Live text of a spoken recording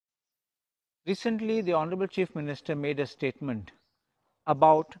Recently, the Honorable Chief Minister made a statement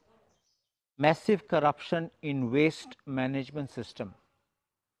about massive corruption in waste management system.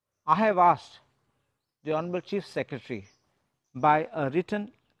 I have asked the Honorable Chief Secretary by a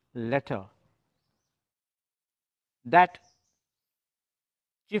written letter that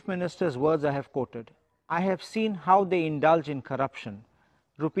Chief Minister's words I have quoted. I have seen how they indulge in corruption.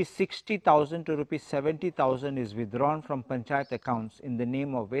 Rupees 60,000 to rupees 70,000 is withdrawn from Panchayat accounts in the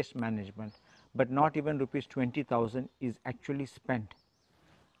name of waste management, but not even rupees 20,000 is actually spent.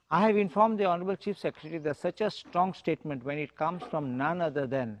 I have informed the Honorable Chief Secretary that such a strong statement, when it comes from none other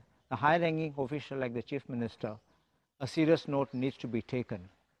than a high-ranking official like the Chief Minister, a serious note needs to be taken.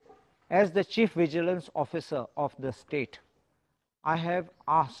 As the Chief Vigilance Officer of the state, I have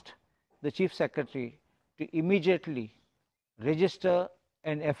asked the Chief Secretary to immediately register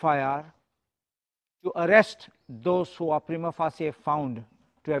an FIR to arrest those who are prima facie found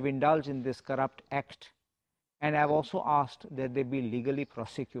to have indulged in this corrupt act, and I have also asked that they be legally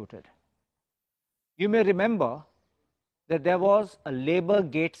prosecuted. You may remember that there was a Labour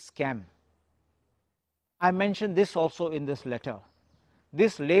Gate scam. I mentioned this also in this letter.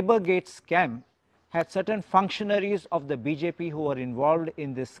 This Labour Gate scam had certain functionaries of the BJP who were involved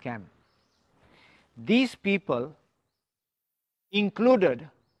in this scam. These people included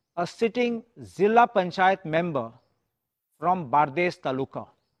a sitting Zilla Panchayat member from Bardes Taluka.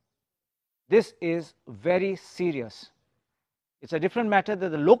 This is very serious. It's a different matter that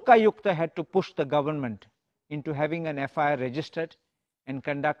the Lokayukta had to push the government into having an FIR registered and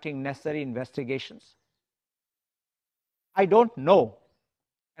conducting necessary investigations. I don't know,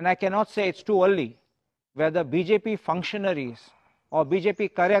 and I cannot say it's too early, whether BJP functionaries or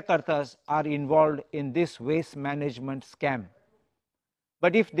BJP karyakartas are involved in this waste management scam.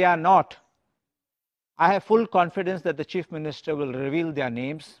 But if they are not, I have full confidence that the Chief Minister will reveal their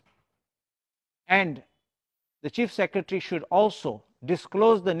names, and the Chief Secretary should also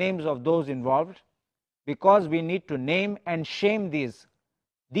disclose the names of those involved, because we need to name and shame these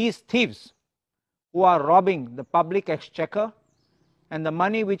thieves who are robbing the public exchequer, and the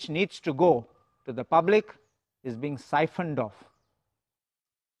money which needs to go to the public is being siphoned off.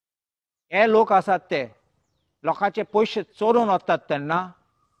 हे लोक आसात ते लोकांचे पैसे चोरून वतात तेन्ना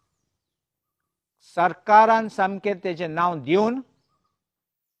सरकारान सामकें तेजें नांव दिवन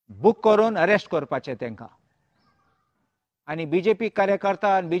बुक करून अरेस्ट करपाचें तेंकां. आनी BJP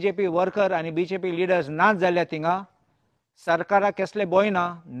कार्यकर्ता आनी BJP वर्कर आनी BJP लिडर्स नाच जाल्यार थिंगा सरकाराक कसलें भंय ना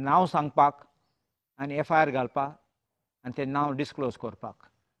नांव सांगपाक आनी FIR घालपाक आनी तें नांव डिस्क्लोज करपाक.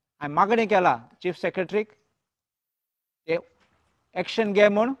 हांवें मागणी केला चीफ सेक्रेटरीक ते एक्शन घे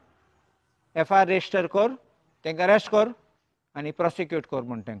म्हूण FIR रजिस्टर कर, तेंकां अरेस्ट कर आनी प्रोसिक्यूट कर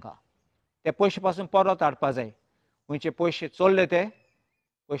म्हूण तेंकां. ते पयशे पासून परत हाडपा जाय. खंयचे पयशे चोरले ते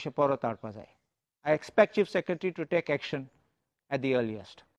पयशे परत हाडपा जाय. I expect Chief Secretary to take action at the earliest.